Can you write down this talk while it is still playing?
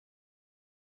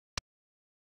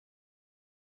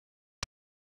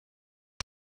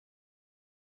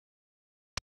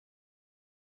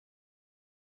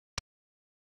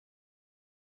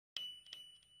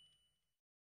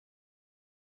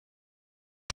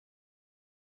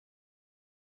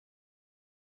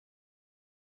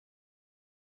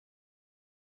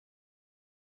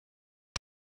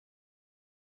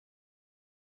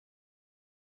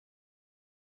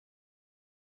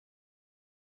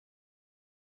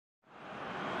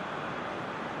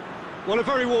Well, a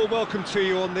very warm welcome to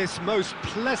you on this most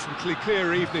pleasantly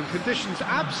clear evening. Conditions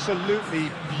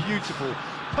absolutely beautiful.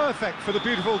 Perfect for the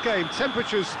beautiful game.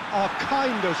 Temperatures are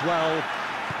kind as well.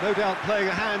 No doubt playing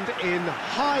a hand in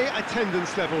high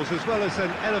attendance levels as well as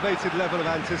an elevated level of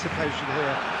anticipation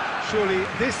here. Surely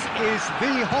this is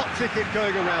the hot ticket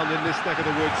going around in this neck of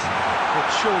the woods.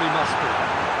 It surely must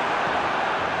be.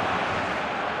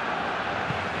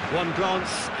 One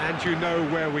glance and you know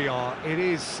where we are. It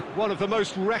is one of the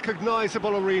most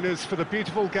recognisable arenas for the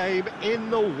beautiful game in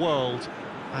the world.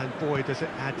 And boy, does it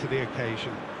add to the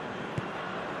occasion.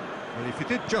 Well, if you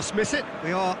did just miss it,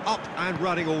 we are up and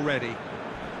running already.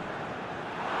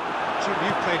 Jim,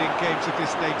 you've played in games of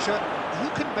this nature. Who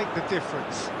can make the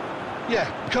difference? Yeah,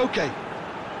 Koke.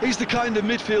 He's the kind of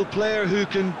midfield player who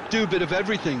can do a bit of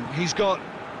everything. He's got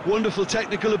wonderful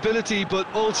technical ability, but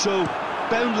also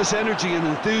boundless energy and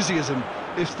enthusiasm.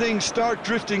 If things start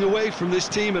drifting away from this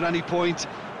team at any point,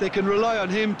 they can rely on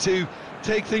him to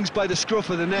take things by the scruff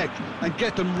of the neck and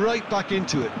get them right back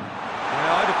into it.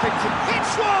 Yeah, I'd have picked him.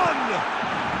 It's one!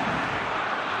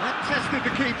 That tested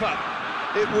the keeper.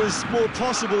 It was more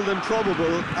possible than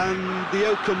probable, and the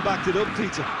outcome backed it up,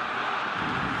 Peter.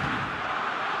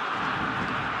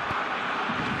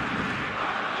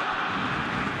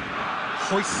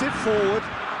 Hoists it forward.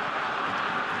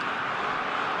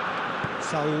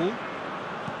 Saul.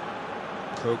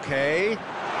 Koke.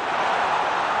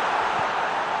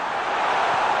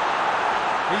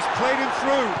 He's played him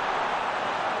through.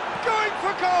 Going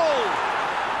for goal!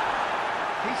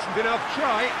 Decent enough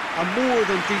try. A more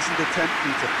than decent attempt,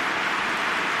 Peter.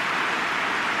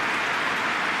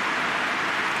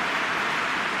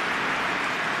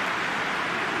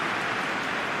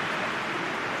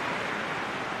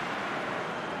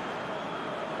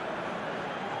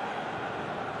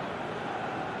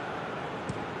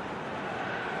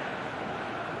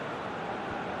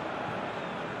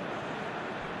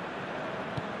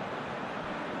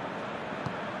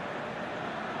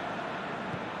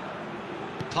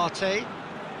 Partey.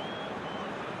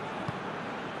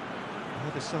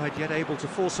 Neither side yet able to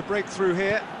force a breakthrough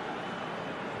here.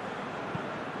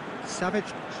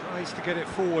 Savage tries to get it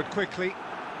forward quickly.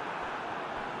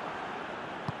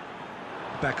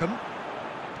 Beckham.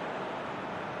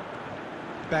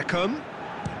 Beckham.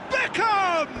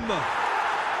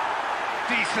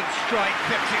 Decent strike,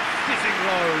 kept it fizzing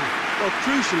low. Well,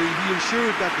 crucially, he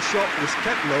ensured that the shot was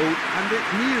kept low and it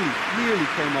nearly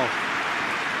came off.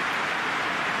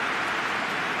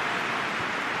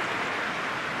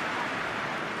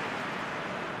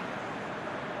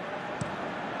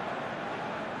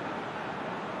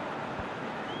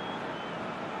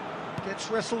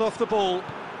 Gets wrestled off the ball.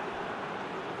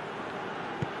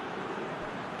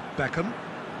 Beckham.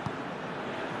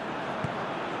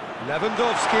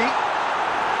 Lewandowski.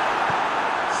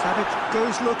 Savage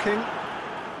goes looking.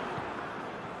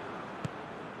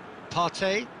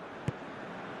 Partey.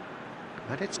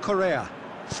 And it's Correa.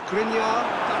 Skriniar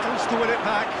battles to win it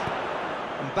back.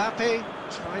 Mbappe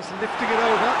tries lifting it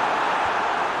over.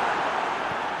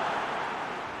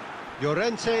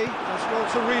 Llorente does well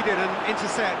to read it and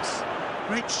intercepts.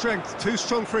 Great strength, too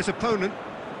strong for his opponent.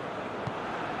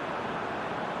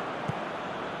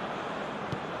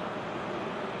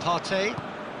 Partey,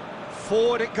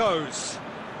 forward it goes.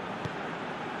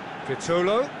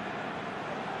 Vitolo.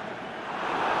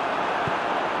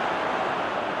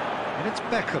 And it's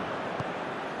Beckham.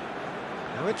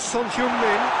 Now it's Son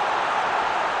Heung-min.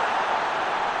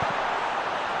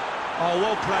 Oh,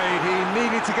 well played, he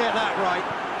needed to get that right.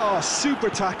 Oh, super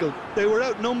tackle. They were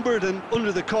outnumbered and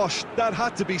under the cosh. That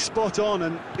had to be spot on,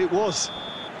 and it was.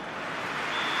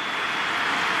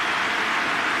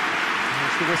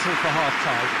 There's the whistle for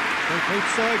half-time. Both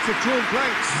sides have drawn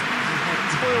blanks. They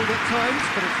have toiled at times,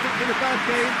 but it's not been a bad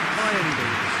game by any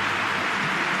means.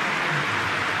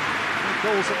 No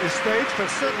goals at this stage, but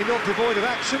certainly not devoid of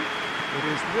action. It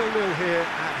is 0-0 here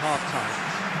at half-time.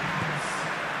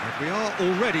 And we are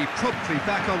already promptly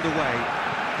back underway.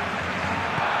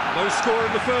 No score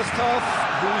in the first half.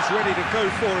 Who's ready to go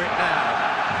for it now?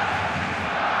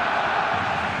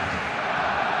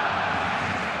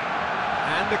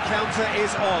 And the counter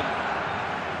is on.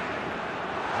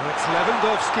 Now it's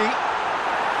Lewandowski.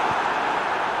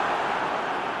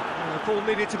 The ball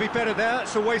needed to be better there.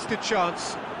 It's a wasted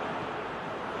chance.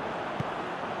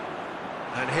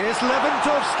 And here's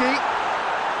Lewandowski.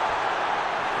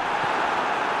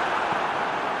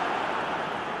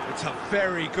 It's a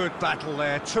very good battle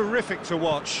there, terrific to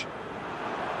watch.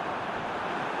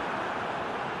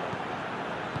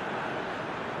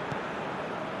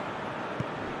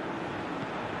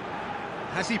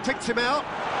 Has he picked him out?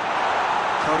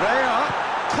 Correa!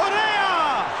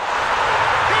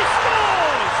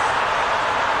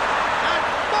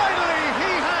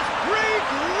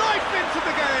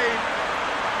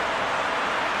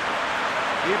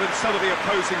 some of the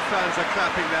opposing fans are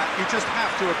clapping that. You just have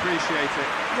to appreciate it.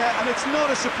 Yeah, and it's not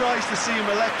a surprise to see him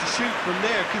elect to shoot from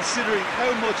there, considering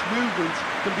how much movement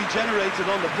can be generated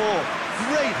on the ball.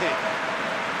 Great hit.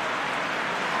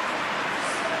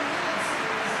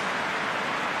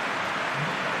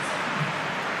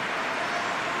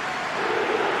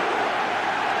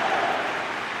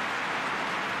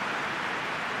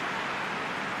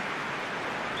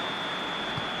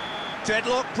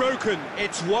 Deadlock broken,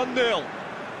 it's 1-0.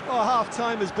 Oh,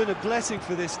 half-time has been a blessing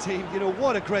for this team. You know,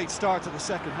 what a great start to the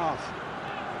second half.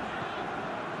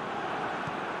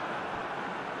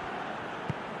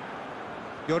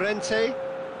 Llorente,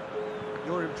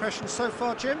 your impression so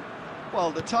far, Jim?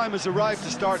 Well, the time has arrived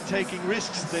to start taking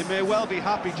risks. They may well be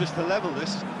happy just to level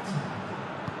this.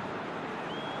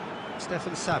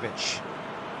 Stefan Savic.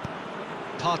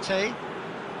 Partey.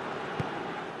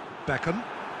 Beckham.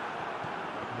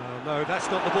 Oh, no, that's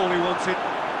not the ball he wanted.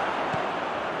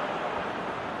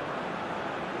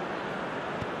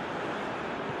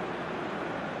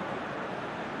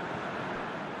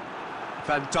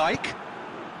 Van Dijk. He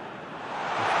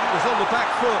was on the back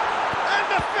foot. And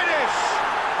the finish!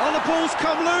 Oh, the ball's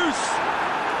come loose!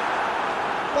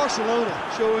 Barcelona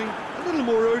showing a little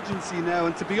more urgency now,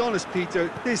 and to be honest, Peter,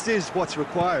 this is what's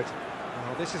required.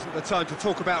 Well, this isn't the time to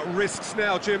talk about risks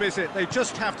now, Jim, is it? They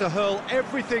just have to hurl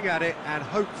everything at it and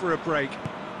hope for a break.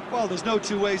 Well, there's no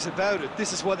two ways about it.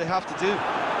 This is what they have to do.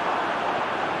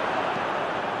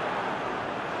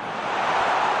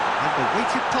 And the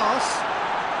weighted pass.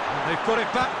 And they've got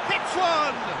it back. Hits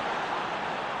one!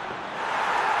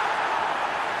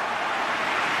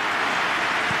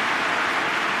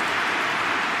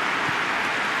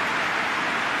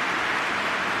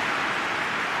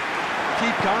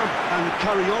 Keep calm and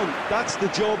carry on. That's the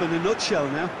job in a nutshell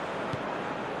now.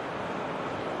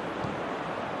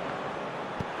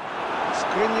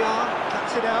 Skriniar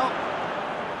cuts it out.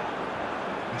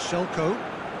 Michelko.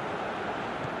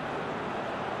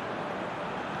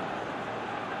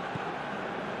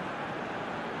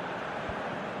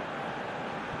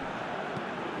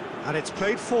 And it's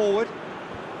played forward.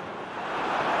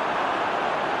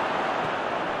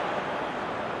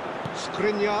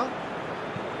 Skriniar.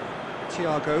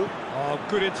 Thiago. Oh,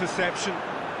 good interception.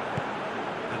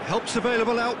 And help's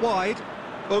available out wide.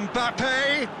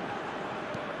 Mbappe.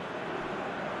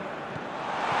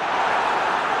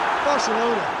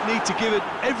 Barcelona need to give it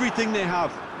everything they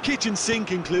have, kitchen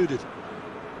sink included.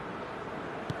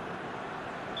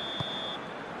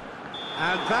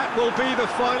 And that will be the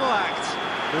final act.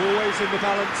 Always in the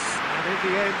balance, and in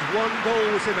the end, one goal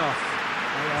was enough.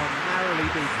 They are narrowly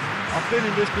beaten. I've been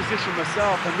in this position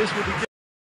myself, and this will be